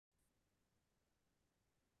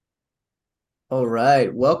All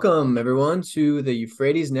right. Welcome, everyone, to the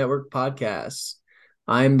Euphrates Network podcast.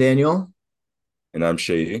 I'm Daniel, And I'm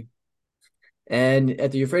Seyi. and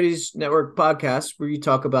at the Euphrates Network podcast, we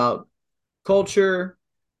talk about culture,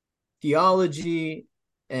 theology,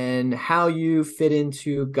 and how you fit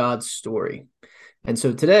into God's story. And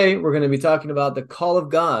so today we're going to be talking about the call of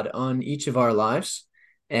God on each of our lives.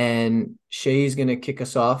 And Shay's going to kick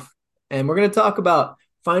us off. And we're going to talk about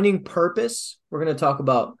finding purpose. We're going to talk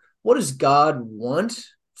about what does God want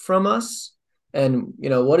from us? And,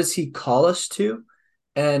 what does he call us to?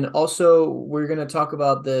 And also, we're going to talk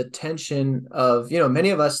about the tension of,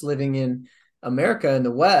 many of us living in America in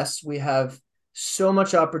the West, we have so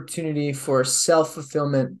much opportunity for self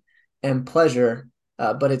fulfillment and pleasure,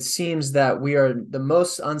 but it seems that we are the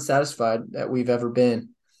most unsatisfied that we've ever been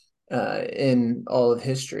in all of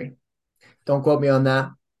history. Don't quote me on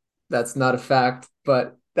that. That's not a fact,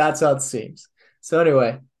 but that's how it seems. So,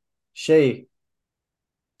 anyway, Shay,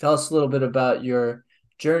 tell us a little bit about your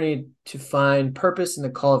journey to find purpose in the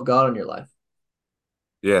call of God on your life.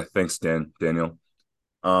 Yeah, thanks, Daniel.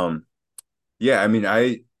 Um, yeah, I mean,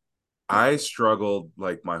 I struggled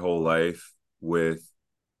like my whole life with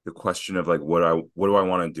the question of like what do I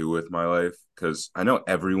want to do with my life? Because I know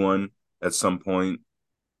everyone at some point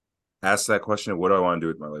asks that question of what do I want to do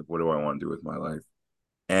with my life? What do I want to do with my life?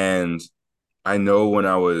 And I know when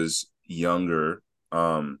I was younger,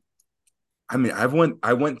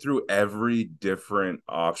 I went through every different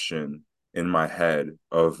option in my head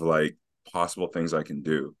of like possible things I can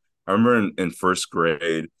do. I remember in first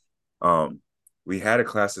grade, um, we had a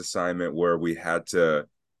class assignment where we had to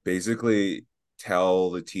basically tell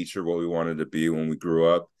the teacher what we wanted to be when we grew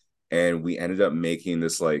up, and we ended up making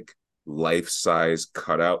this like life-size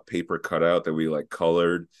cutout, paper cutout that we like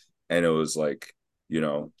colored, and it was like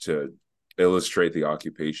to illustrate the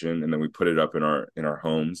occupation, and then we put it up in our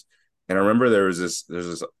homes. And I remember there's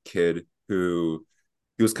this kid who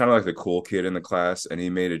he was kind of like the cool kid in the class, and he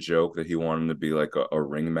made a joke that he wanted to be like a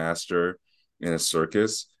ringmaster in a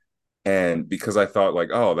circus. And because I thought like,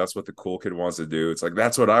 oh, that's what the cool kid wants to do, it's like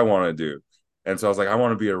that's what I want to do. And so I was like, I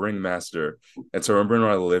want to be a ringmaster. And so I remember in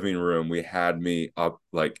my living room, we had me up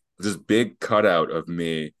like this big cutout of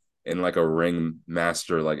me in like a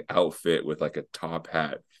ringmaster like outfit with like a top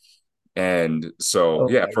hat. And so Oh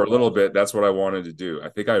yeah, my for a little gosh. bit, that's what I wanted to do. I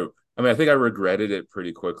think I regretted it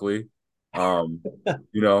pretty quickly. Um,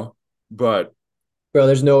 you know, but Bro,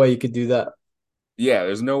 there's no way you could do that. yeah,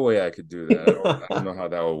 there's no way I could do that. I don't know how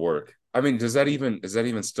that would work. I mean, is that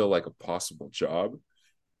even still like a possible job?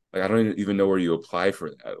 Like I don't even know where you apply for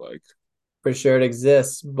that. Like, For sure it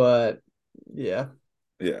exists, but yeah.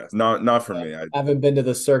 yeah, not for me. I haven't been to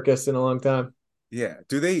the circus in a long time. Yeah.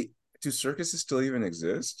 Do circuses still even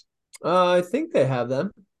exist? I think they have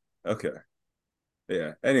them. Okay.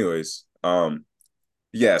 Yeah. Anyways,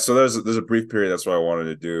 yeah, so there's a brief period that's what I wanted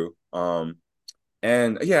to do.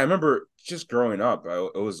 And yeah, I remember just growing up,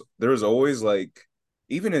 there was always like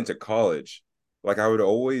even into college, like I would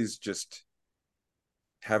always just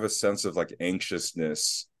have a sense of like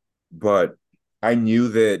anxiousness, but I knew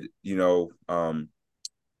that,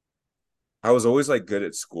 I was always like good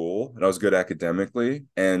at school and I was good academically.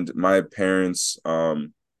 And my parents,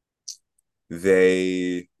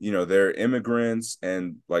 they're immigrants,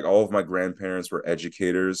 and like all of my grandparents were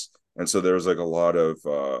educators. And so there was like a lot of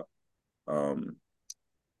um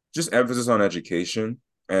just emphasis on education.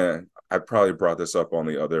 And I probably brought this up on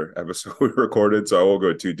the other episode we recorded, so I won't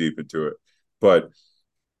go too deep into it. But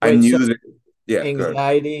I Wait, so knew that, yeah, good.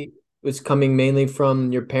 anxiety was coming mainly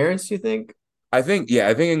from your parents, you think? I think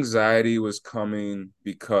anxiety was coming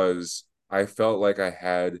because I felt like I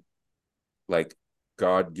had like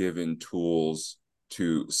God-given tools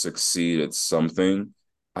to succeed at something.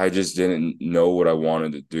 I just didn't know what I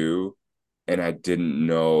wanted to do, and I didn't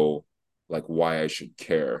know like why I should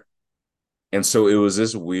care. And so it was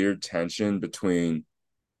this weird tension between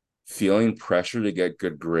feeling pressure to get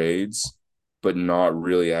good grades, but not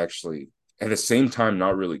really actually, at the same time,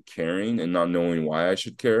 not really caring and not knowing why I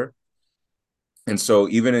should care. And so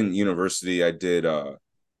even in university, I did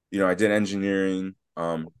engineering,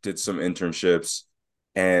 did some internships,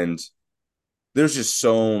 and there's just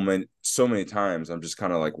so many times I'm just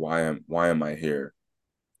kind of like, why am I here?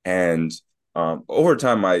 And over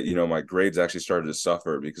time, my grades actually started to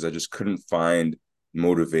suffer because I just couldn't find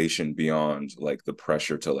motivation beyond like the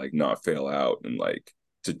pressure to like not fail out and like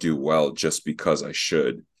to do well just because I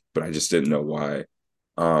should, but I just didn't know why.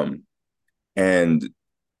 Um, and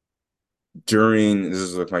during this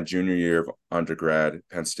is like my junior year of undergrad at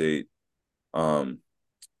Penn State, um,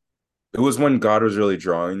 it was when God was really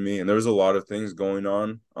drawing me, and there was a lot of things going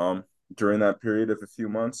on during that period of a few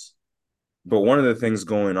months. But one of the things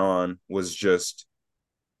going on was just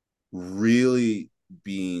really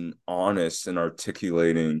being honest and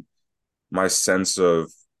articulating my sense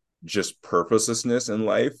of just purposelessness in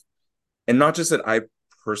life. And not just that I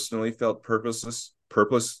personally felt how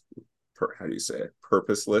do you say it?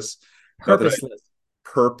 Purposeless. Not that I Purposeless.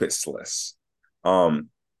 purposeless. Um,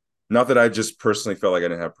 Not that I just personally felt like I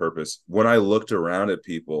didn't have purpose. When I looked around at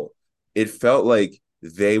people, it felt like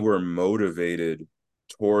they were motivated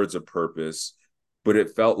towards a purpose, but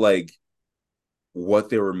it felt like what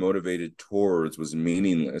they were motivated towards was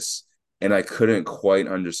meaningless. And I couldn't quite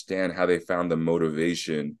understand how they found the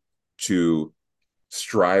motivation to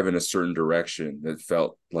strive in a certain direction that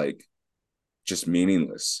felt like just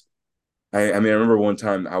meaningless. I mean, I remember one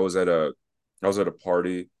time I was at a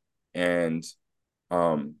party, and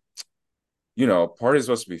um party is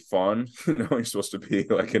supposed to be fun. You're supposed to be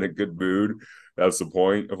like in a good mood. That's the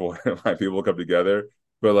point of why people come together.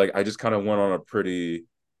 But like, I just kind of went on a pretty,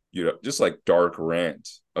 just like dark rant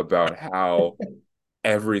about how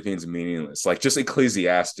everything's meaningless. Like just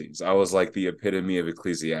Ecclesiastes. I was like the epitome of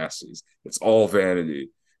Ecclesiastes. It's all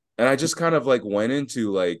vanity. And I just kind of like went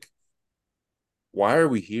into like, why are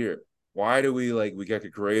we here? Why do we get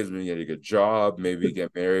good grades, we get a good job, maybe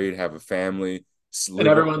get married, have a family, And live a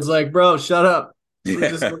everyone's like, bro, shut up. We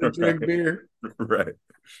just yeah, want to drink right. beer. Right.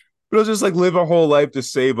 But it was just like live a whole life to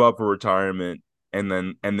save up for retirement, and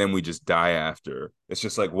then we just die after. It's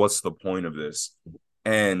just like, what's the point of this?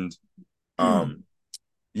 And um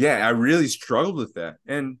yeah, I really struggled with that.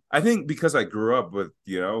 And I think because I grew up with,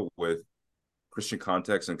 with Christian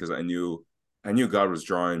context, and because I knew God was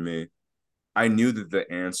drawing me, I knew that the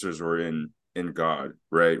answers were in God,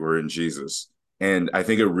 right? Were in Jesus. And I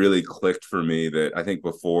think it really clicked for me that I think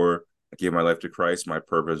before I gave my life to Christ, my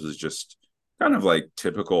purpose was just kind of like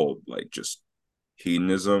typical, like just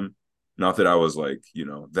hedonism. Not that I was like,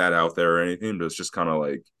 that out there or anything, but it's just kind of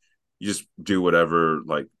like you just do whatever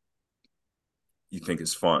like you think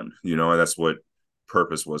is fun, and that's what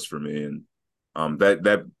purpose was for me. And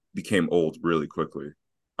that became old really quickly.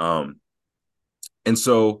 Um and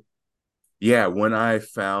so yeah, when I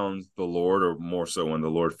found the Lord, or more so when the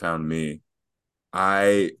Lord found me,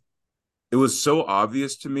 I it was so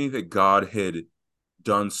obvious to me that God had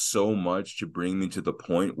done so much to bring me to the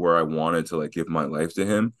point where I wanted to like give my life to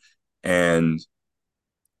him. And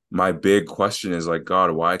my big question is like,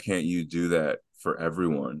 God, why can't you do that for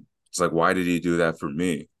everyone? It's like, why did he do that for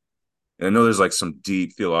me? And I know there's like some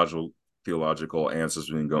deep theological answers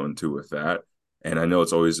we can go into with that. And I know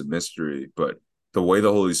it's always a mystery, but the way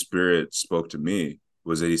the Holy Spirit spoke to me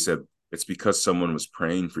was that he said, it's because someone was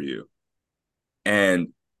praying for you. And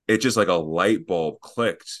it just like a light bulb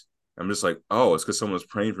clicked. I'm just like, oh, it's because someone was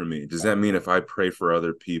praying for me. Does that mean if I pray for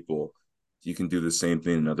other people, you can do the same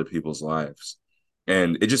thing in other people's lives?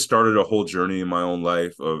 And it just started a whole journey in my own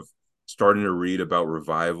life of starting to read about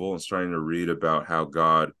revival and starting to read about how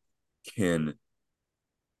God can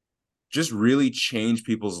just really change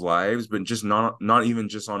people's lives, but just not even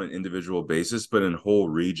just on an individual basis, but in whole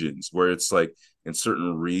regions, where it's like in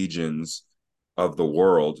certain regions of the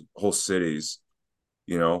world, whole cities,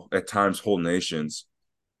 at times whole nations,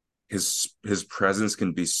 his presence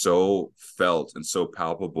can be so felt and so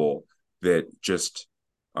palpable that just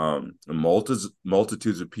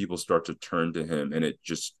multitudes of people start to turn to him, and it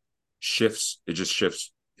just shifts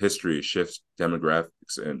history, it shifts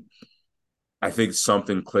demographics. And I think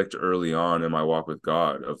something clicked early on in my walk with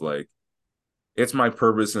God of like, it's my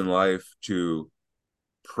purpose in life to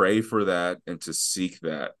pray for that and to seek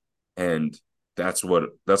that. And that's what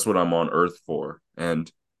I'm on earth for.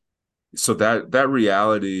 And so that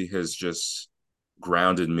reality has just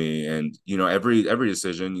grounded me. And every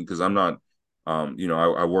decision, because I'm not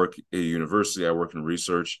I work at a university, I work in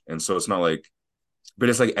research, and so it's not like, but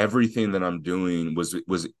it's like everything that I'm doing was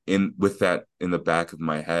in with that in the back of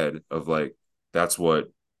my head of like, that's what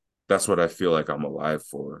that's what I feel like I'm alive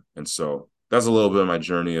for. And so that's a little bit of my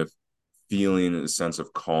journey of feeling a sense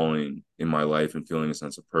of calling in my life and feeling a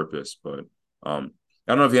sense of purpose. But I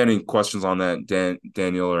don't know if you had any questions on that,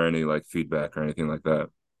 Daniel, or any like feedback or anything like that.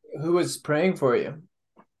 Who was praying for you?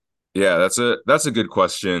 Yeah, that's a good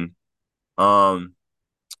question. Um,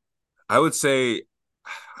 I would say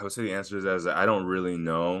I would say the answer is as I don't really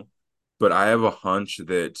know, but I have a hunch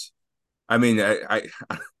that I mean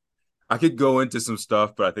I could go into some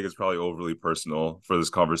stuff, but I think it's probably overly personal for this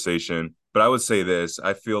conversation. But I would say this: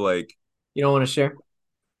 I feel like You don't want to share?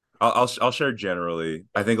 I'll share generally.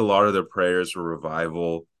 I think a lot of their prayers for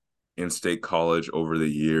revival in State College over the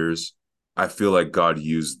years. I feel like God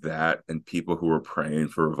used that and people who were praying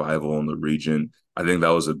for revival in the region. I think that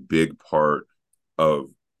was a big part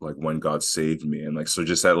of like when God saved me. And like so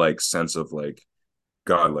just that like sense of like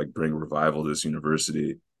God like bring revival to this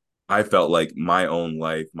university. I felt like my own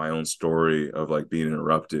life, my own story of like being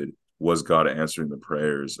interrupted was God answering the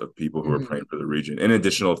prayers of people who were Mhm. praying for the region. In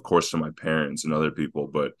addition, of course, to my parents and other people.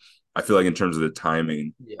 But I feel like in terms of the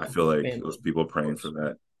timing, I Yeah, feel like it was family, people of praying for course.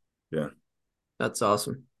 that. Yeah. That's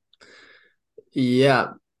awesome.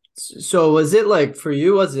 Yeah. So was it like for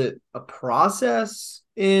you, was it a process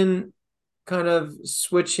in kind of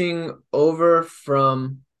switching over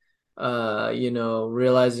from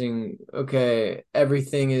realizing okay,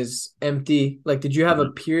 everything is empty? Like did you have a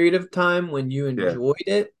Mhm. period of time when you Yeah. enjoyed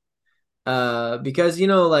it? Because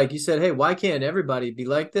like you said, hey, why can't everybody be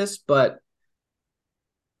like this? But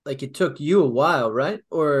like it took you a while, right?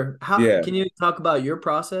 Or how Yeah. can you talk about your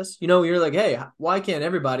process? You're like, hey, why can't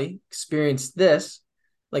everybody experience this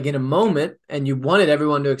like in a moment? And you wanted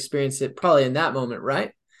everyone to experience it probably in that moment,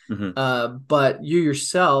 right? Hmm. But you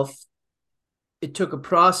yourself, it took a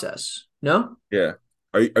process, no? Yeah.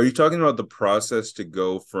 Are you talking about the process to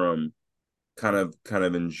go from kind of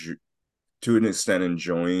to an extent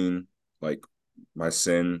enjoying like my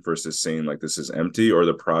sin versus saying like this is empty, or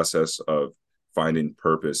the process of finding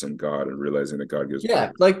purpose in God and realizing that God gives Yeah,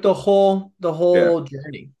 purpose? like the Yeah. whole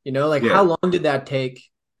journey, like Yeah. how long did that take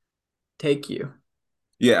you?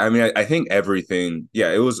 Yeah. I mean, I think everything,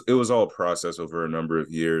 yeah, it was all a process over a number of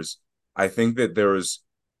years. I think that there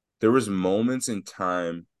was moments in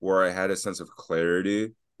time where I had a sense of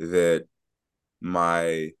clarity that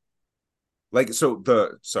my like so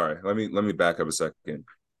the sorry, let me back up a second.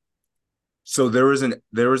 So there was an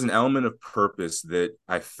element of purpose that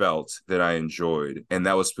I felt that I enjoyed, and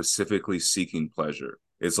that was specifically seeking pleasure.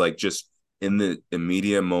 It's like just in the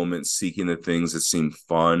immediate moment seeking the things that seem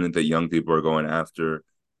fun that young people are going after.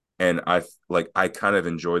 And I kind of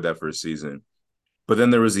enjoyed that for a season. But then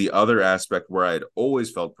there was the other aspect where I had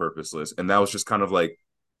always felt purposeless, and that was just kind of like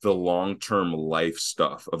the long-term life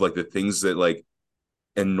stuff of like the things that like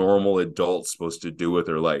a normal adult's supposed to do with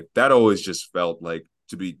their life. That always just felt like,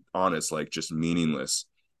 to be honest, like just meaningless.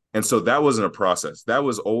 And so that wasn't a process. That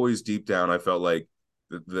was always deep down. I felt like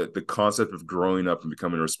the concept of growing up and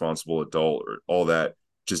becoming a responsible adult or all that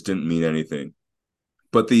just didn't mean anything.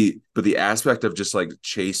 But the aspect of just like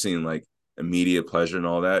chasing like immediate pleasure and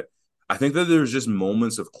all that, I think that there was just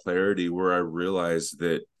moments of clarity where I realized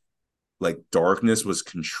that like darkness was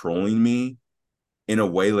controlling me in a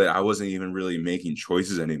way that I wasn't even really making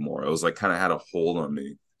choices anymore. It was like kind of had a hold on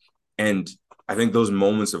me. And I think those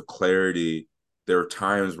moments of clarity, there are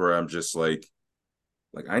times where I'm just like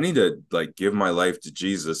I need to like give my life to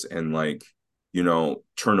Jesus and like,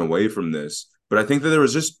 turn away from this. But I think that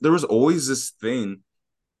there was always this thing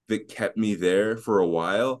that kept me there for a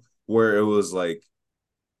while where it was like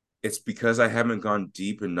it's because I haven't gone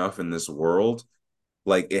deep enough in this world.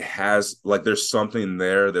 Like it has like there's something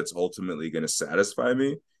there that's ultimately going to satisfy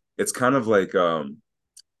me. It's kind of like I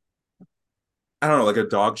don't know, like a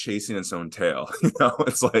dog chasing its own tail.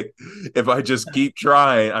 It's like if I just keep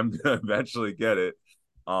trying, I'm gonna eventually get it.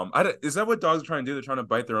 Is that what dogs are trying to do? They're trying to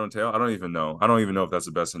bite their own tail. I don't even know. I don't even know if that's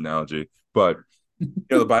the best analogy. But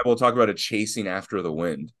the Bible will talk about it chasing after the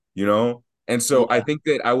wind. And so I Yeah. think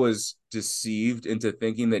that I was deceived into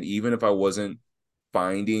thinking that even if I wasn't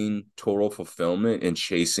finding total fulfillment and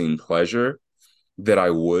chasing pleasure, that I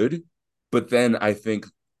would. But then I think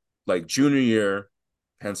like junior year,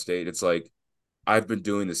 Penn State, it's like I've been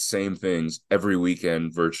doing the same things every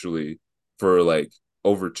weekend virtually for like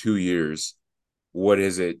over 2 years. What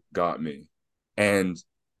has it got me? And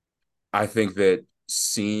I think that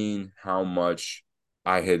seeing how much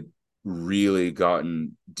I had really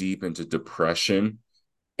gotten deep into depression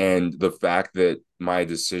and the fact that my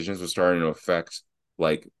decisions were starting to affect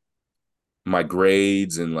like my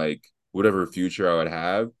grades and like whatever future I would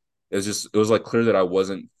have, it was like clear that I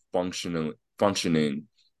wasn't functioning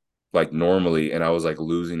like normally, and I was like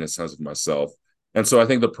losing a sense of myself. And so I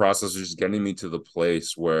think the process was just getting me to the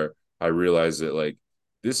place where I realized that like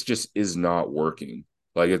this just is not working.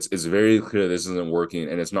 Like it's very clear this isn't working,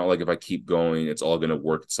 and it's not like if I keep going it's all going to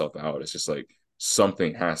work itself out. It's just like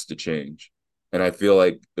something has to change. And I feel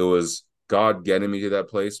like it was God getting me to that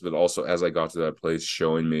place, but also as I got to that place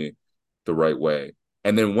showing me the right way.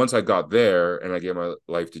 And then once I got there and I gave my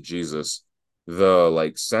life to Jesus, the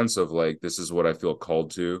like sense of like this is what I feel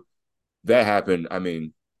called to, that happened. I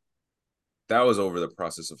mean, that was over the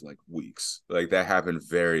process of like weeks. Like that happened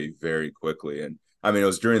very, very quickly. And I mean, it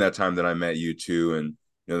was during that time that I met you too. And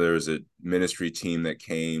there was a ministry team that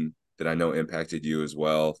came that I know impacted you as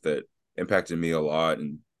well, that impacted me a lot.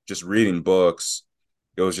 And just reading books,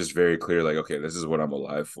 it was just very clear, like, okay, this is what I'm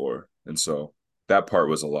alive for. And so that part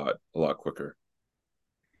was a lot quicker.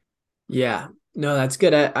 Yeah. No, that's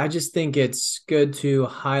good. I just think it's good to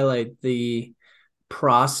highlight the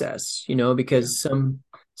process, Yeah, because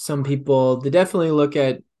some people they definitely look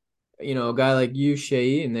at, a guy like you,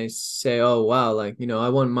 Shay, and they say, "Oh, wow, like, I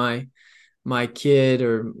want my kid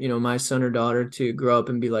or, my son or daughter to grow up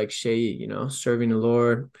and be like Shay, serving the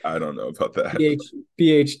Lord, I don't know about that.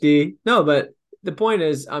 PhD." No, but the point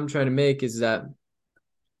is I'm trying to make is that,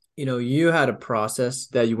 you had a process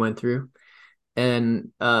that you went through,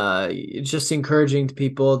 and it's just encouraging to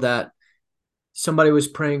people that somebody was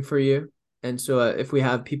praying for you. And so if we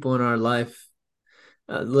have people in our life,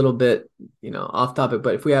 a little bit, off topic,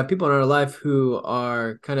 but if we have people in our life who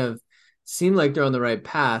are kind of seem like they're on the right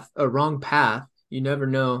path or wrong path, you never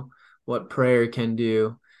know what prayer can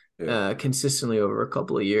do Yeah, consistently over a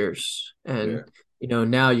couple of years. yeah.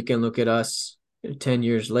 And, now you can look at us 10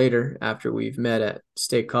 years later after we've met at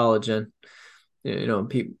State College, and,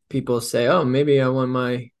 people say, oh, maybe I want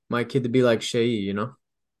my kid to be like Shay.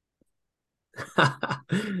 I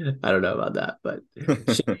don't know about that, but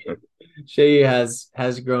Shay has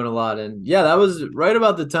grown a lot. And yeah, that was right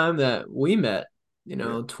about the time that we met,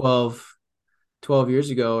 Yeah, 12 years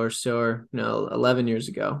ago or so, or 11 years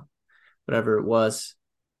ago, whatever it was.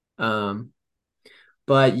 Um,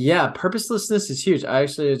 but yeah, purposelessness is huge. I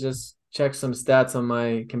actually just checked some stats on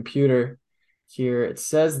my computer here. It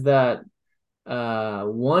says that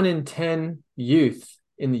 1 in 10 youth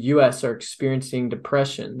in the US are experiencing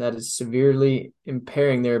depression that is severely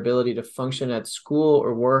impairing their ability to function at school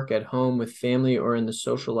or work, at home, with family, or in the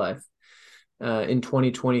social life in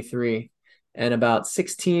 2023. And about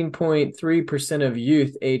 16.3% of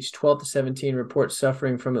youth aged 12 to 17 report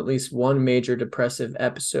suffering from at least one major depressive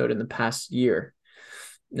episode in the past year.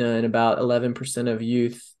 And about 11% of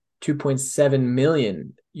youth, 2.7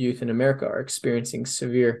 million youth in America, are experiencing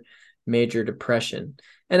severe major depression.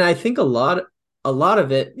 And I think a lot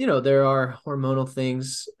of it, there are hormonal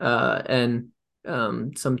things, and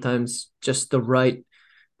sometimes just the right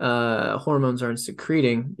hormones aren't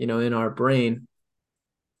secreting, in our brain.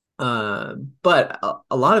 But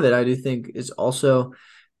a lot of it, I do think, is also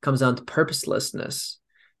comes down to purposelessness.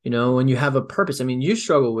 When you have a purpose, I mean, you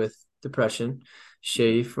struggle with depression,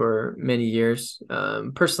 Shay, for many years.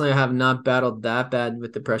 Personally, I have not battled that bad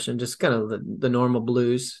with depression, just kind of the normal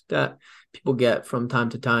blues that people get from time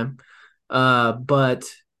to time. But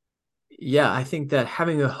yeah, I think that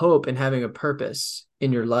having a hope and having a purpose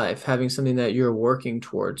in your life, having something that you're working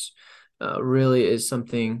towards, really is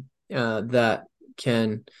something that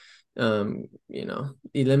can,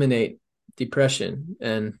 eliminate depression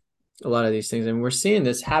and a lot of these things. And we're seeing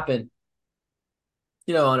this happen,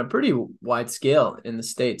 on a pretty wide scale in the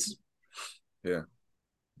States. yeah.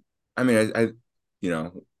 I mean, you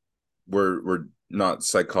know, we're not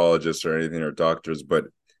psychologists or anything or doctors, but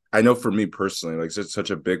I know for me personally, like it's such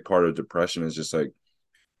a big part of depression is just like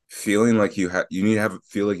feeling like you need to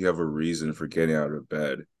feel like you have a reason for getting out of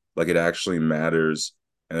bed, like it actually matters,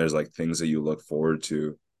 and there's like things that you look forward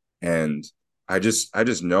to, and I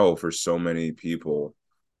just know for so many people,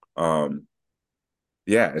 um,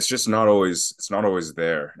 yeah, it's not always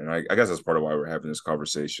there, and I guess that's part of why we're having this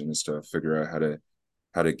conversation is to figure out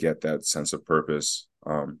how to get that sense of purpose.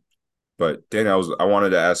 But Dana, I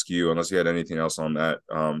wanted to ask you, unless you had anything else on that,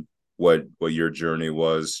 what your journey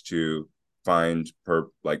was to find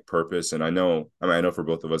purpose. And I know for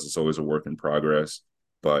both of us, it's always a work in progress,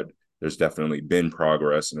 but there's definitely been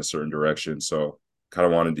progress in a certain direction. So, kind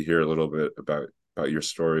of wanted to hear a little bit about your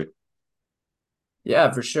story.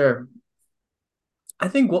 Yeah, for sure. I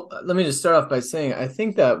think, well, let me just start off by saying I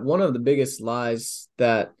think that one of the biggest lies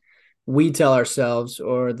that we tell ourselves,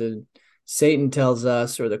 or the Satan tells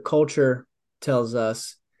us, or the culture tells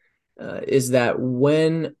us, is that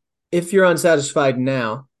if you're unsatisfied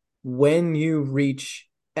now, when you reach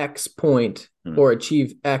X point Hmm. or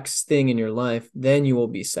achieve X thing in your life, then you will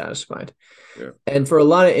be satisfied. Yeah. And for a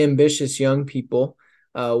lot of ambitious young people,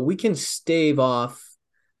 we can stave off,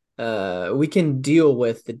 we can deal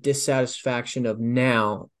with the dissatisfaction of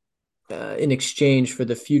now, in exchange for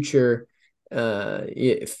the future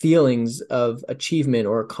feelings of achievement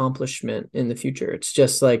or accomplishment in the future. It's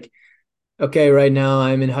just like, okay, right now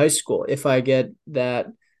I'm in high school. If I get that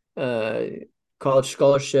uh, college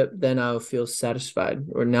scholarship, then I'll feel satisfied.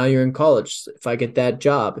 Or now you're in college. If I get that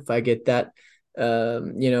job, if I get that,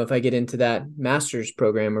 if I get into that master's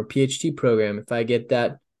program or PhD program, if I get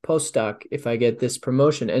that postdoc, if I get this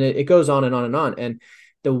promotion, and it goes on and on and on. And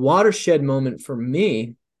the watershed moment for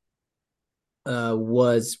me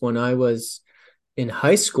was when I was in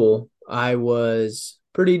high school. I was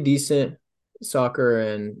pretty decent soccer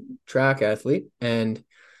and track athlete, and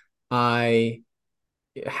I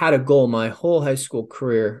had a goal my whole high school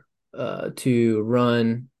career to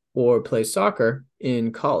run or play soccer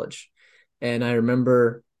in college. And I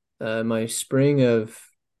remember my spring of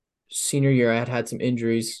senior year, I had some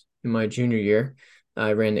injuries in my junior year.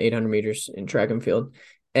 I ran 800 meters in track and field.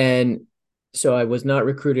 And so I was not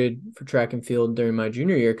recruited for track and field during my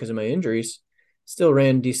junior year because of my injuries. Still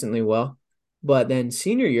ran decently well. But then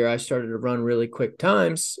senior year, I started to run really quick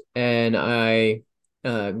times, and I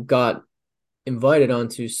got invited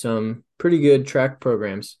onto some pretty good track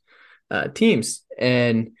programs, teams.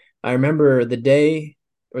 And I remember the day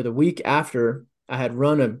or the week after I had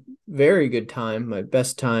run a very good time, my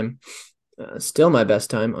best time, still my best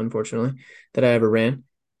time, unfortunately, that I ever ran.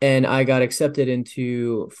 And I got accepted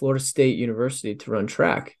into Florida State University to run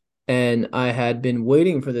track. And I had been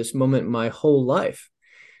waiting for this moment my whole life,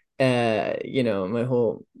 my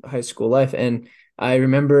whole high school life. And I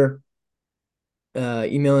remember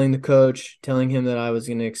emailing the coach, telling him that I was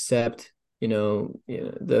going to accept,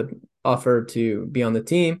 the offer to be on the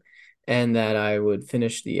team, and that I would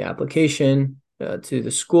finish the application to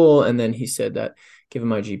the school. And then he said that given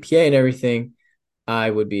my GPA and everything, I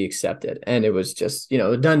would be accepted. And it was just,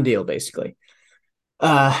 a done deal, basically.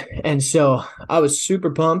 And so I was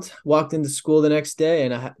super pumped, walked into school the next day,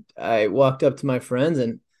 and I walked up to my friends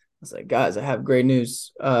and I was like, guys, I have great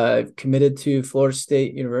news. I've committed to Florida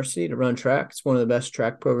State University to run track. It's one of the best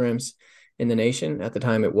track programs in the nation. At the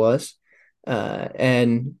time it was.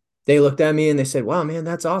 And they looked at me and they said, wow, man,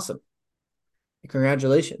 that's awesome.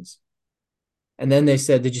 Congratulations. And then they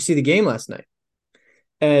said, did you see the game last night?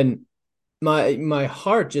 And my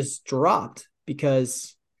heart just dropped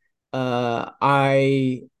because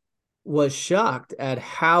I was shocked at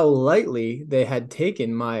how lightly they had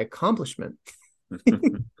taken my accomplishment.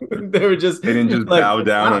 They were just They didn't just like, bow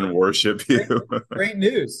down wow, and worship great, you. great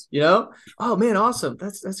news, Oh man, awesome.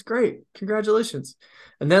 That's great. Congratulations.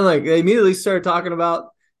 And then like they immediately started talking about,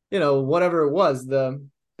 whatever it was, the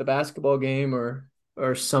basketball game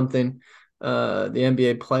or something, the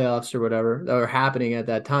NBA playoffs or whatever that were happening at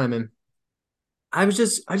that time. And I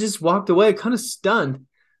just walked away kind of stunned.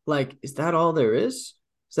 Like, is that all there is?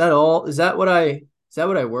 Is that all? Is that what I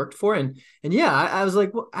worked for? And yeah, I was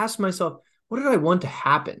like, well, ask myself, what did I want to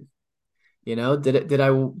happen? Did I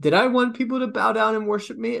want people to bow down and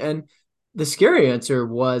worship me? And the scary answer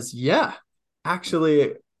was, yeah,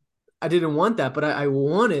 actually, I didn't want that, but I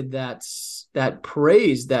wanted that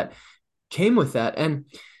praise that came with that. And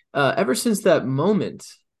ever since that moment,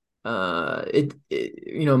 my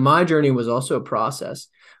journey was also a process,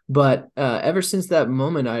 but ever since that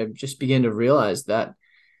moment, I just began to realize that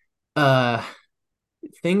uh,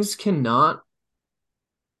 things cannot,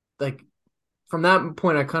 like, from that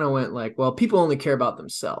point, I kind of went like, well, people only care about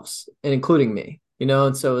themselves, and including me,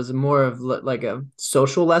 and so it was more of like a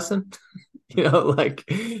social lesson, like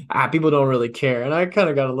people don't really care, and I kind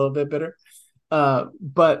of got a little bit bitter,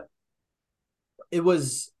 but it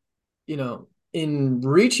was, in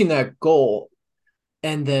reaching that goal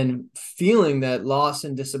and then feeling that loss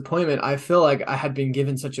and disappointment, I feel like I had been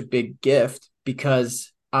given such a big gift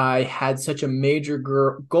because I had such a major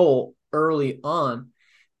goal early on,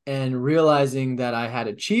 and realizing that I had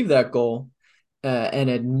achieved that goal and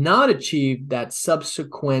had not achieved that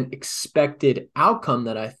subsequent expected outcome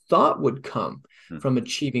that I thought would come from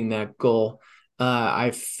achieving that goal, I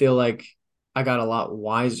feel like I got a lot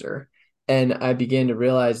wiser. And I began to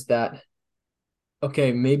realize that,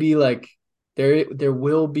 okay, maybe like there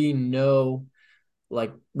will be no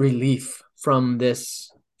like relief from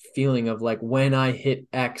this feeling of like when I hit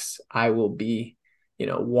X, I will be,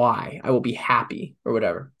 Y, I will be happy or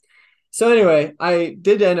whatever. So anyway, I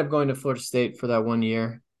did end up going to Florida State for that 1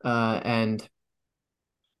 year. And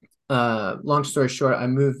long story short, I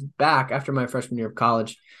moved back after my freshman year of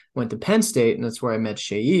college, went to Penn State, and that's where I met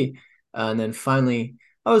Seyi. And then finally,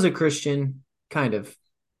 I was a Christian, kind of,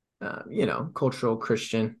 cultural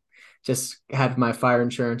Christian, just had my fire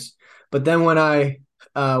insurance. But then when I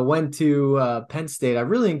went to Penn State, I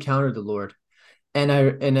really encountered the Lord. And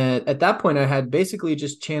at that point, I had basically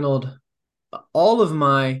just channeled all of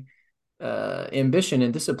my ambition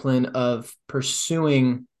and discipline of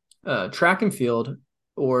pursuing track and field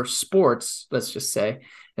or sports, let's just say.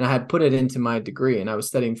 And I had put it into my degree, and I was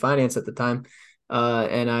studying finance at the time.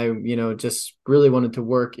 And I, just really wanted to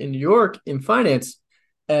work in New York in finance,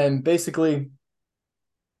 and basically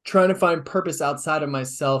trying to find purpose outside of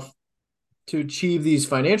myself to achieve these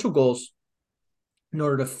financial goals in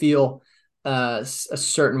order to feel a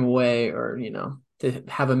certain way, or, to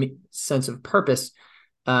have a sense of purpose.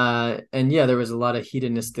 And yeah, there was a lot of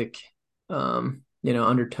hedonistic,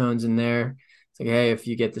 undertones in there. It's like, hey, if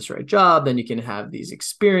you get this right job, then you can have these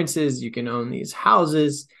experiences, you can own these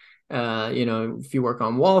houses. If you work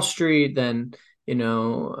on Wall Street, then,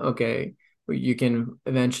 okay, you can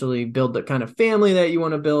eventually build the kind of family that you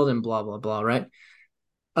want to build and blah, blah, blah, right?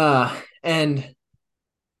 And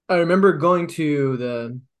I remember going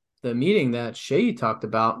to the meeting that Seyi talked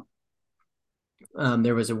about.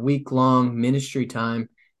 There was a week-long ministry time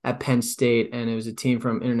at Penn State, and it was a team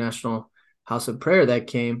from International House of Prayer that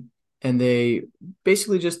came, and they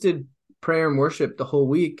basically just did prayer and worship the whole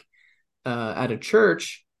week at a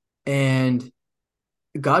church, and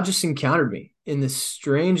God just encountered me in the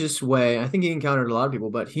strangest way. I think he encountered a lot of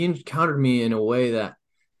people, but he encountered me in a way that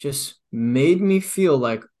just made me feel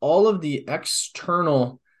like all of the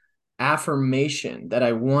external affirmation that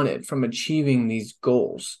I wanted from achieving these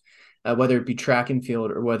goals, whether it be track and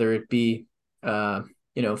field or whether it be,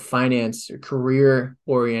 finance or career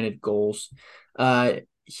oriented goals. Uh,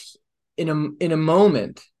 in a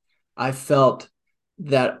moment, I felt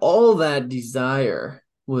that all that desire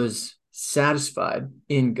was satisfied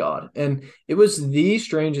in God. And it was the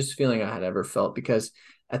strangest feeling I had ever felt, because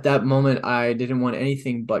at that moment, I didn't want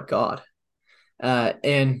anything but God.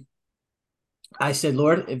 And I said,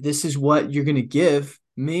 Lord, if this is what you're going to give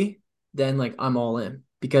me, then like I'm all in,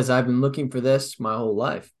 because I've been looking for this my whole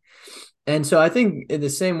life. And so I think in the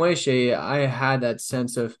same way, Shay, I had that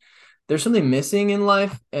sense of there's something missing in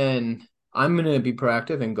life, and I'm going to be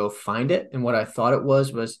proactive and go find it. And what I thought it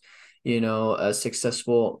was, a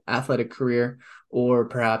successful athletic career, or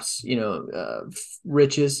perhaps,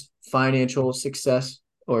 riches, financial success,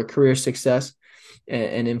 or career success,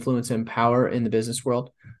 and influence and power in the business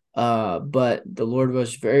world. But the Lord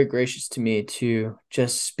was very gracious to me to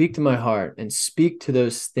just speak to my heart and speak to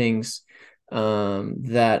those things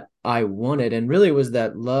that I wanted. And really, it was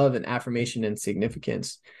that love and affirmation and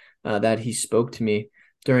significance that he spoke to me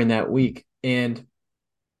during that week. And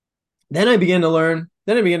then I began to learn,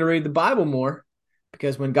 then I began to read the Bible more,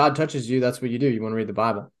 because when God touches you, that's what you do. You want to read the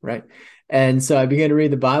Bible, right? And so I began to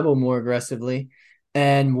read the Bible more aggressively.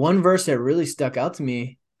 And one verse that really stuck out to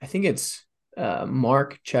me, I think it's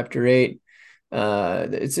Mark chapter 8.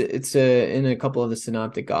 It's in a couple of the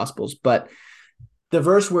synoptic gospels, but the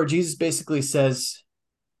verse where Jesus basically says,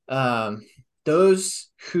 those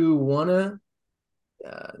who want to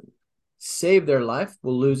save their life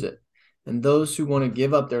will lose it, and those who want to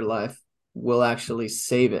give up their life will actually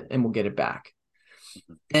save it and will get it back.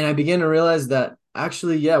 And I began to realize that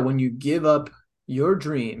actually, yeah, when you give up your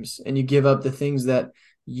dreams and you give up the things that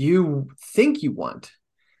you think you want,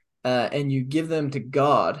 and you give them to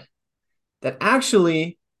God, that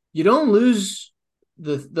actually you don't lose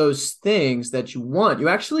those things that you want. You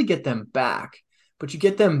actually get them back, but you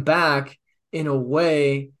get them back in a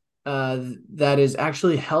way that is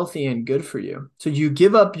actually healthy and good for you. So you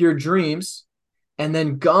give up your dreams, and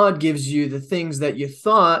then God gives you the things that you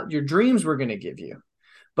thought your dreams were going to give you,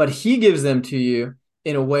 but he gives them to you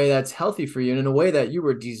in a way that's healthy for you, and in a way that you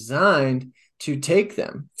were designed to take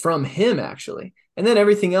them from him, actually. And then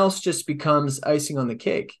everything else just becomes icing on the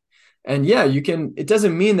cake. And yeah, it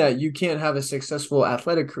doesn't mean that you can't have a successful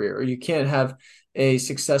athletic career, or you can't have a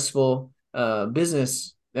successful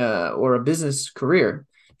business or a business career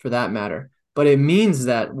for that matter. But it means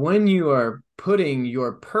that when you are putting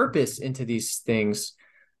your purpose into these things,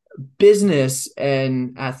 business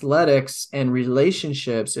and athletics and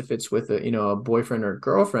relationships, if it's with a boyfriend or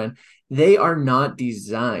girlfriend, they are not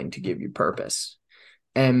designed to give you purpose.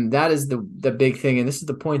 And that is the big thing. And this is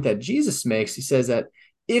the point that Jesus makes. He says that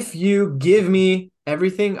if you give me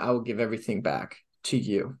everything, I will give everything back to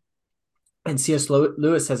you. And C.S.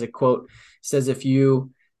 Lewis has a quote. Says, if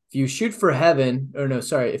you shoot for heaven, or no,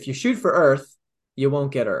 sorry, if you shoot for earth, you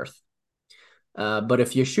won't get earth. But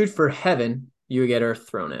if you shoot for heaven, you get earth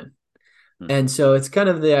thrown in. And so it's kind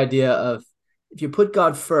of the idea of, if you put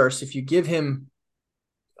God first, if you give him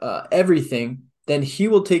everything, then he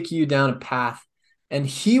will take you down a path, and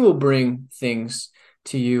he will bring things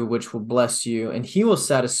to you which will bless you, and he will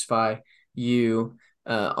satisfy you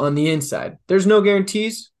on the inside. There's no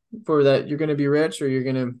guarantees for that you're going to be rich, or you're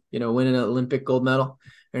going to win an Olympic gold medal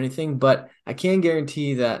or anything, but I can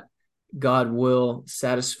guarantee that God will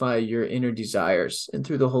satisfy your inner desires, and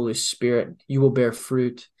through the Holy Spirit you will bear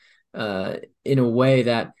fruit in a way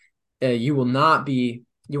that you will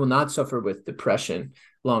not suffer with depression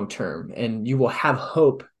long term, and you will have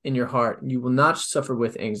hope in your heart. You will not suffer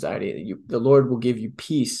with anxiety. The Lord will give you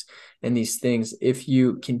peace in these things if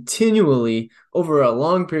you continually, over a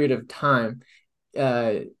long period of time,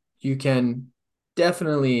 you can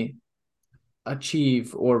definitely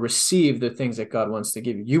achieve or receive the things that God wants to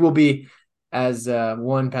give you. You will be, as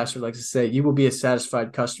one pastor likes to say, you will be a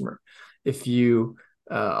satisfied customer if you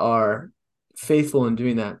are faithful in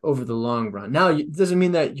doing that over the long run. Now, it doesn't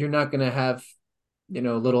mean that you're not going to have,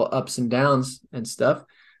 little ups and downs and stuff.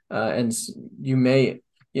 And you may,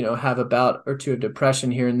 have a bout or two of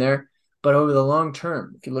depression here and there, but over the long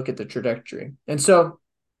term, if you look at the trajectory. And so,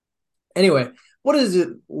 anyway, what does it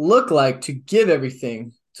look like to give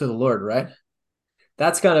everything to the Lord, right?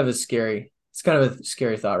 That's it's kind of a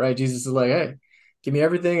scary thought, right? Jesus is like, hey, give me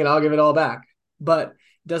everything and I'll give it all back. But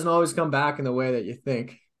it doesn't always come back in the way that you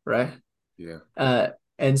think, right? Yeah. Uh,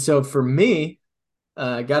 and so for me,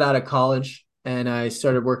 I got out of college and I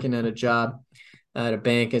started working at a job at a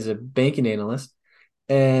bank as a banking analyst.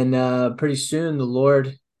 And pretty soon the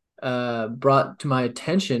Lord brought to my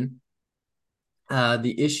attention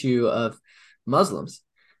the issue of Muslims.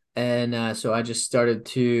 And so I just started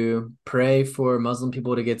to pray for Muslim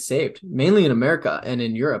people to get saved, mainly in America and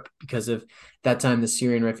in Europe, because of that time the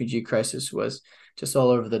Syrian refugee crisis was just all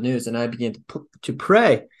over the news. And I began to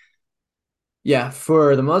pray, yeah,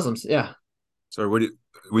 for the Muslims. Yeah. So what do you,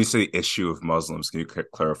 we say issue of Muslims? Can you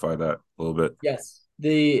clarify that a little bit? Yes.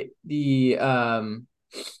 The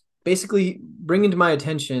basically bringing to my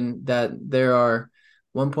attention that there are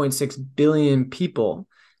 1.6 billion people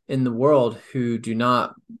in the world who do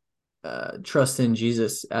not trust in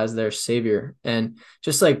Jesus as their savior, and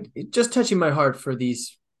just touching my heart for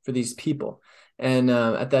these people. And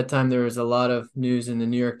at that time, there was a lot of news in the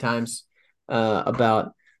New York Times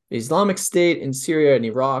about the Islamic State in Syria and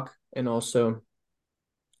Iraq, and also,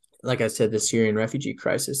 like I said, the Syrian refugee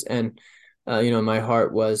crisis. And my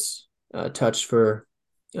heart was touched for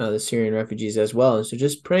the Syrian refugees as well, and so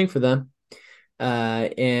just praying for them.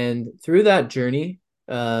 And through that journey,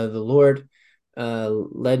 the Lord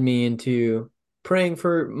led me into praying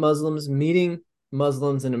for Muslims, meeting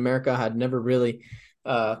Muslims in America. I had never really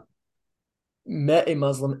met a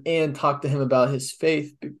Muslim and talked to him about his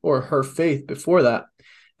faith or her faith before that.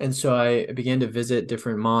 And so I began to visit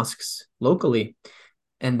different mosques locally.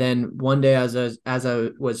 And then one day, as I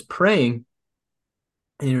was praying,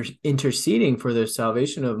 interceding for the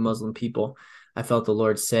salvation of Muslim people, I felt the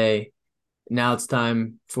Lord say, now it's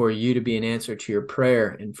time for you to be an answer to your prayer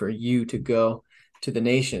and for you to go to the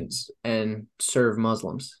nations and serve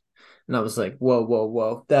Muslims. And I was like, whoa, whoa,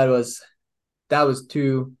 whoa. That was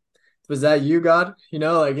too, was that you, God?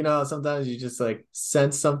 Sometimes you just like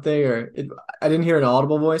sense something I didn't hear an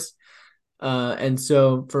audible voice. And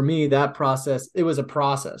so for me, that process, it was a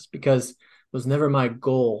process because it was never my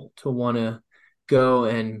goal to want to go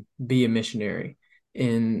and be a missionary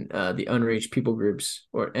in the unreached people groups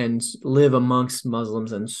and live amongst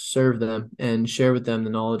Muslims and serve them and share with them the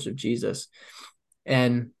knowledge of Jesus.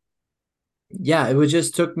 And yeah, it was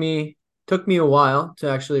just took me a while to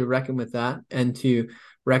actually reckon with that and to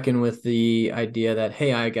reckon with the idea that,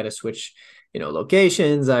 hey, I got to switch,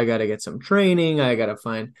 locations. I got to get some training. I got to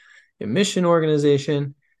find a mission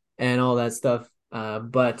organization and all that stuff.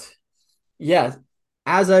 But yeah,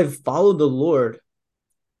 as I've followed the Lord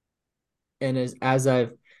and as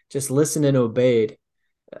I've just listened and obeyed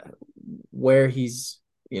where he's,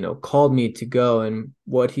 called me to go and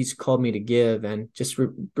what he's called me to give, and just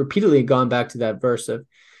repeatedly gone back to that verse of,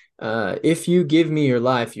 if you give me your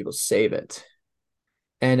life, you will save it.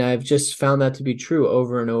 And I've just found that to be true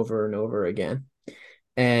over and over and over again.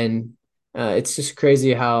 And it's just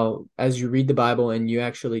crazy how, as you read the Bible and you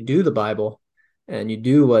actually do the Bible and you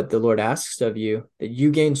do what the Lord asks of you, that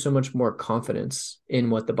you gain so much more confidence in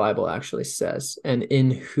what the Bible actually says and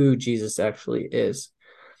in who Jesus actually is.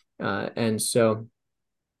 And so,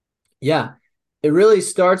 yeah, it really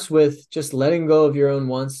starts with just letting go of your own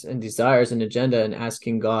wants and desires and agenda and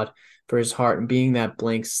asking God for his heart and being that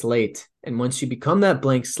blank slate. And once you become that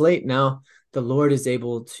blank slate, now the Lord is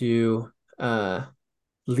able to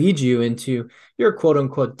lead you into your quote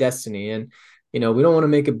unquote destiny. And, we don't want to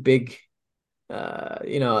make a big,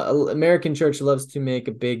 American church loves to make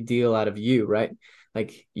a big deal out of you, right?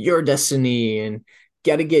 Like your destiny and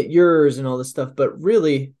got to get yours and all this stuff. But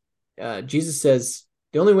really, Jesus says,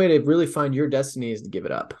 the only way to really find your destiny is to give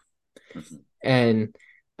it up. Mm-hmm. And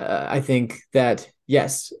I think that,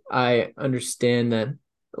 yes, I understand that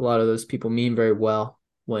a lot of those people mean very well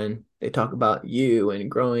when they talk about you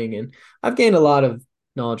and growing. And I've gained a lot of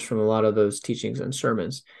knowledge from a lot of those teachings and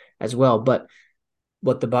sermons as well. But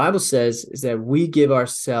what the Bible says is that we give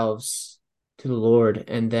ourselves to the Lord,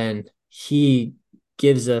 and then he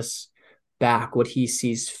gives us back what he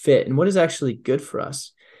sees fit and what is actually good for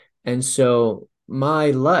us. And so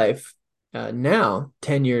my life now,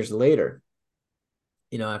 10 years later,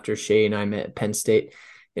 after Shay and I met at Penn State,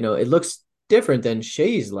 it looks different than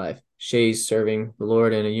Shay's life. Shay's serving the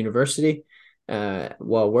Lord in a university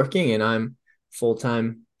while working, and I'm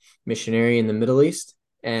full-time missionary in the Middle East.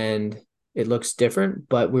 And it looks different,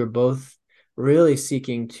 but we're both really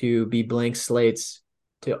seeking to be blank slates,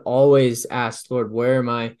 to always ask, Lord, where am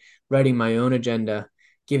I writing my own agenda,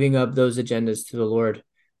 giving up those agendas to the Lord,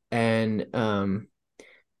 and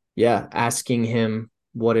yeah, asking him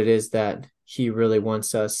what it is that he really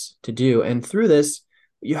wants us to do. And through this,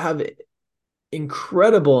 you have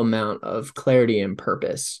incredible amount of clarity and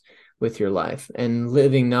purpose with your life, and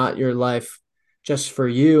living not your life just for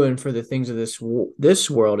you and for the things of this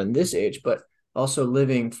world and this age, but also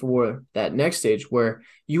living for that next age where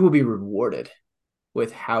you will be rewarded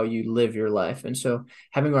with how you live your life. And so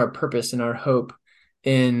having our purpose and our hope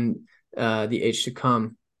in the age to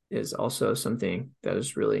come is also something that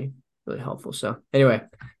is really, really helpful. So anyway,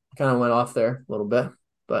 I kind of went off there a little bit,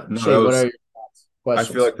 but No, that Shay, what are was, your I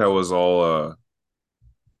feel questions? like that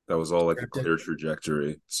was all like a clear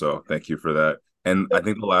trajectory. So thank you for that. And I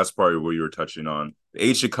think the last part where you were touching on the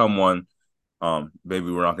age should come one.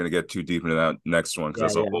 Maybe we're not going to get too deep into that next one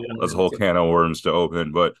because Yeah, yeah, we don't that's a have whole to. can of worms to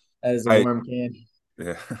open. But That is a I worm can.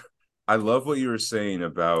 yeah, I love what you were saying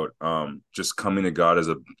about just coming to God as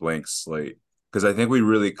a blank slate because I think we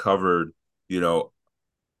really covered, you know,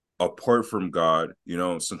 apart from God,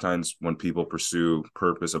 sometimes when people pursue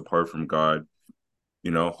purpose apart from God,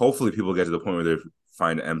 hopefully people get to the point where they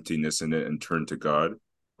find emptiness in it and turn to God.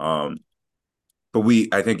 Um, but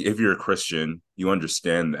I think if you're a Christian, you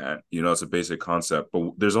understand that, it's a basic concept.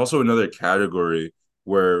 But there's also another category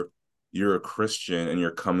where you're a Christian and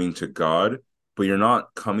you're coming to God, but you're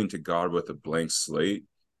not coming to God with a blank slate.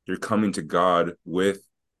 You're coming to God with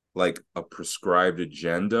like a prescribed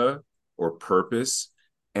agenda or purpose,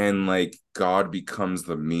 and like God becomes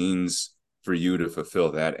the means for you to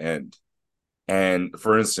fulfill that end. And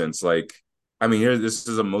for instance, like, I mean, here, this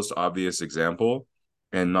is a most obvious example,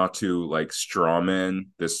 and not to like strawman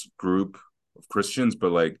this group of Christians,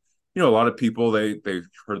 but like, a lot of people, they've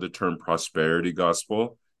heard the term prosperity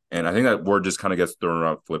gospel. And I think that word just kind of gets thrown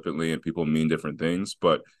around flippantly and people mean different things.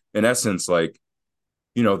 But in essence, like,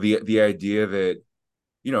 the idea that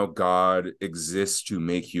God exists to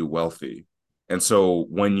make you wealthy. And so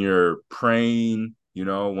when you're praying,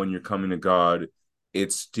 when you're coming to God,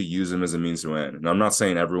 it's to use him as a means to end. And I'm not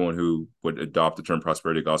saying everyone who would adopt the term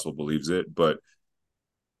prosperity gospel believes it, but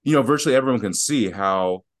virtually everyone can see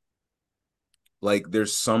how like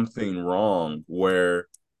there's something wrong where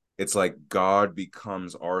it's like God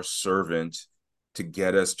becomes our servant to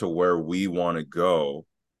get us to where we want to go.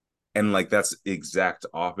 And like that's exact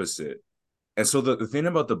opposite. And so the thing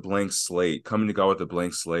about the blank slate, coming to God with a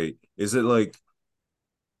blank slate, is that like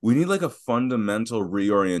we need like a fundamental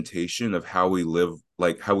reorientation of how we live,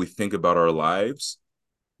 like how we think about our lives,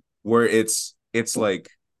 where it's like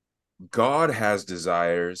God has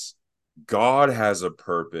desires, God has a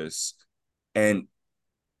purpose, and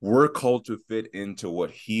we're called to fit into what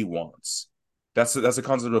he wants. That's a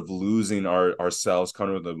concept of losing ourselves, kind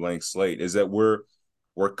of with a blank slate, is that we're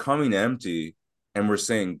coming empty and we're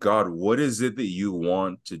saying, God, what is it that you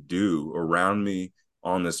want to do around me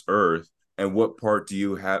on this earth? And what part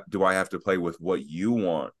do I have to play with what you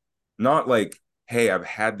want? Not like, hey, I've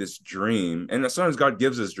had this dream. And sometimes God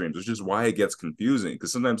gives us dreams, which is why it gets confusing.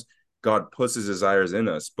 Because sometimes God puts his desires in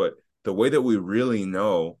us. But the way that we really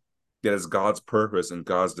know that it's God's purpose and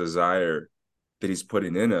God's desire that he's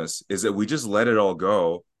putting in us is that we just let it all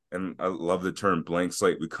go. And I love the term blank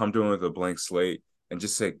slate. We come to him with a blank slate and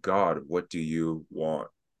just say, God, what do you want?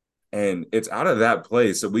 And it's out of that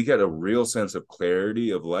place that we get a real sense of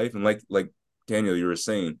clarity of life. And like Daniel, you were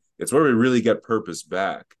saying, it's where we really get purpose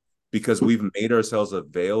back because we've made ourselves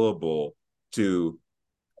available to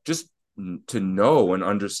just to know and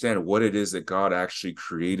understand what it is that God actually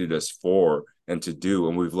created us for and to do.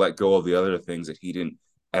 And we've let go of the other things that he didn't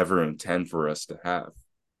ever intend for us to have.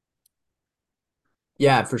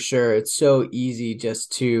 Yeah, for sure. It's so easy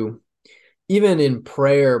just to, even in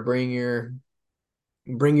prayer, bring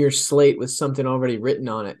your slate with something already written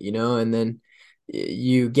on it, and then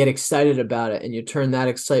you get excited about it and you turn that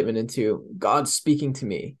excitement into God speaking to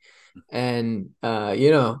me. And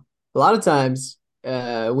a lot of times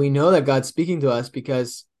we know that God's speaking to us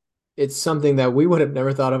because it's something that we would have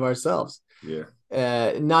never thought of ourselves. Yeah.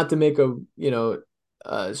 Not to make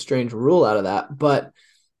a strange rule out of that, but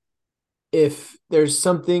if there's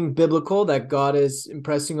something biblical that God is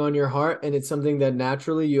impressing on your heart and it's something that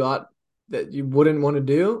naturally that you wouldn't want to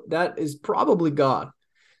do, that is probably God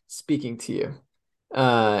speaking to you.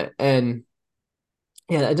 And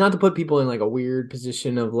yeah, not to put people in like a weird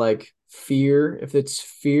position of like fear. If it's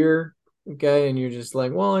fear, okay, and you're just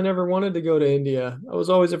like, well, I never wanted to go to India. I was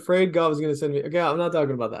always afraid God was going to send me. Okay, I'm not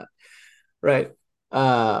talking about that. Right.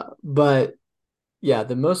 But yeah,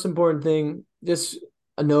 the most important thing, just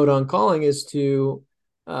a note on calling is to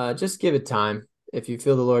just give it time. If you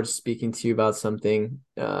feel the Lord speaking to you about something,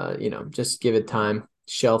 just give it time,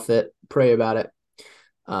 shelf it, pray about it.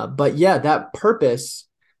 But yeah, that purpose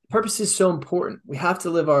is so important. We have to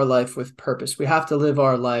live our life with purpose. We have to live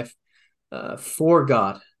our life for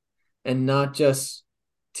God and not just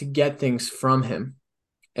to get things from Him.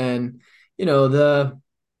 And the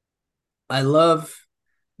I love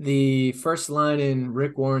the first line in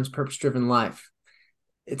Rick Warren's Purpose Driven Life.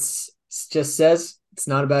 It just says it's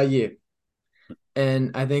not about you.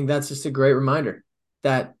 And I think that's just a great reminder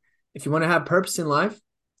that if you want to have purpose in life,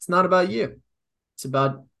 it's not about you. It's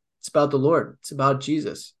about it's about the Lord. It's about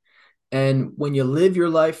Jesus. And when you live your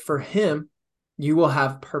life for Him, you will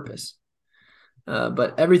have purpose.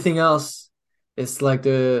 But everything else is like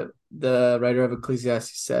the writer of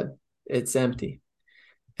Ecclesiastes said, it's empty.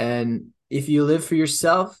 And if you live for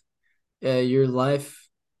yourself, your life,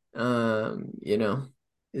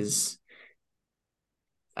 is,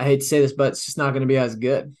 I hate to say this, but it's just not going to be as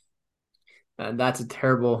good. And that's a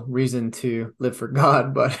terrible reason to live for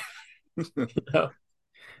God, but know,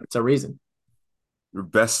 it's a reason. Your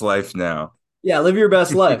best life now. Yeah, live your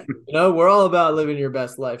best life. We're all about living your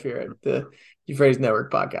best life here at the Euphrates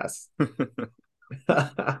Network podcast.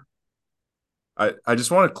 I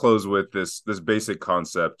just want to close with this basic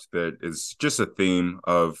concept that is just a theme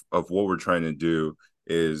of what we're trying to do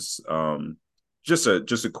is just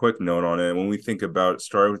a quick note on it. When we think about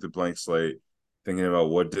starting with the blank slate, thinking about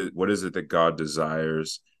what is it that God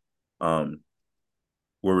desires, where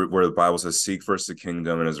the Bible says, "Seek first the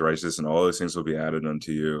kingdom and His righteousness, and all those things will be added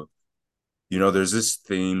unto you." There's this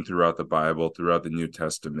theme throughout the Bible, throughout the New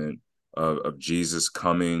Testament, of Jesus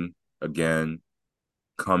coming again,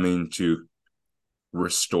 coming to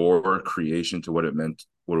restore creation to what it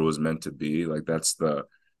was meant to be. Like that's the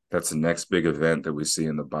next big event that we see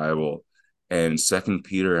in the Bible. And Second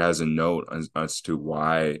Peter has a note as to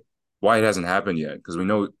why it hasn't happened yet, because we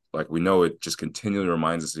know it just continually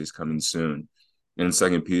reminds us that He's coming soon. And in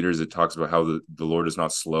Second Peter's, it talks about how the Lord is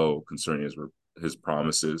not slow concerning his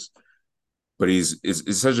promises, but he's is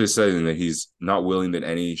essentially saying that He's not willing that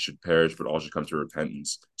any should perish, but all should come to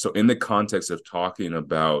repentance. So in the context of talking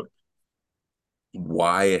about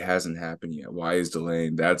why it hasn't happened yet, why is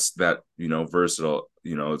delaying, that's that versatile,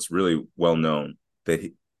 it's really well known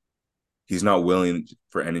that he's not willing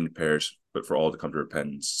for any to perish, but for all to come to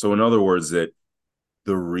repentance. So in other words, that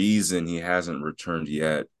the reason He hasn't returned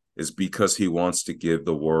yet is because He wants to give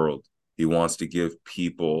the world, He wants to give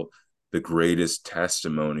people the greatest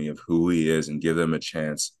testimony of who He is and give them a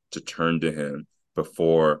chance to turn to Him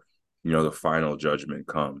before the final judgment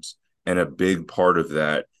comes. And a big part of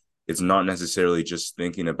that, it's not necessarily just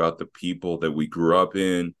thinking about the people that we grew up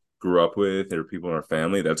with, or people in our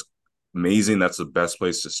family. That's amazing. That's the best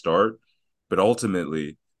place to start. But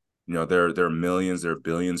ultimately, there are millions, there are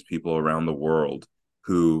billions of people around the world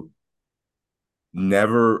who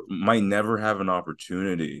might never have an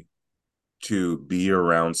opportunity to be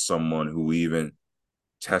around someone who even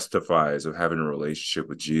testifies of having a relationship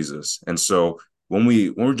with Jesus. And so when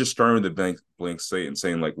we're just starting with the blank slate and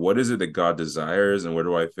saying, like, what is it that God desires and where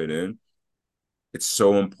do I fit in? It's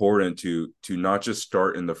so important to not just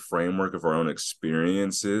start in the framework of our own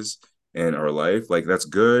experiences and our life. Like, that's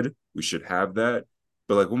good. We should have that.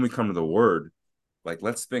 But like when we come to the Word, like,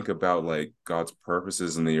 let's think about like God's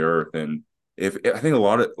purposes in the earth. And if I think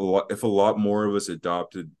if a lot more of us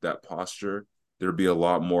adopted that posture, there'd be a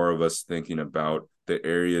lot more of us thinking about the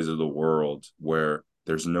areas of the world where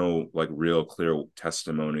there's no like real clear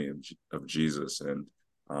testimony of Jesus. And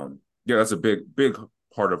that's a big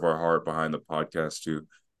part of our heart behind the podcast to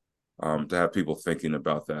have people thinking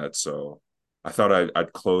about that. So I thought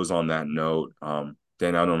I'd close on that note.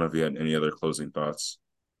 Dan, I don't know if you had any other closing thoughts.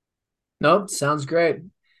 Nope, sounds great.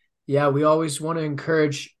 Yeah, we always want to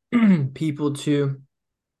encourage people to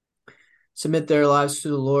submit their lives to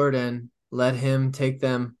the Lord and let Him take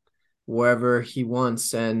them wherever He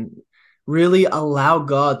wants, and really allow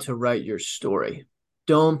God to write your story.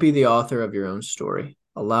 Don't be the author of your own story.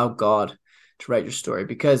 Allow God to write your story,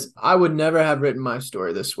 because I would never have written my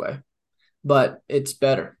story this way, but it's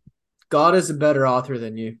better. God is a better author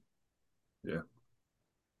than you. Yeah.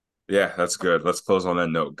 Yeah, that's good. Let's close on that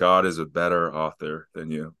note. God is a better author than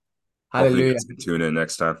you. Hopefully you Hallelujah. guys can tune in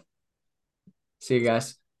next time. See you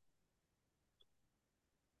guys.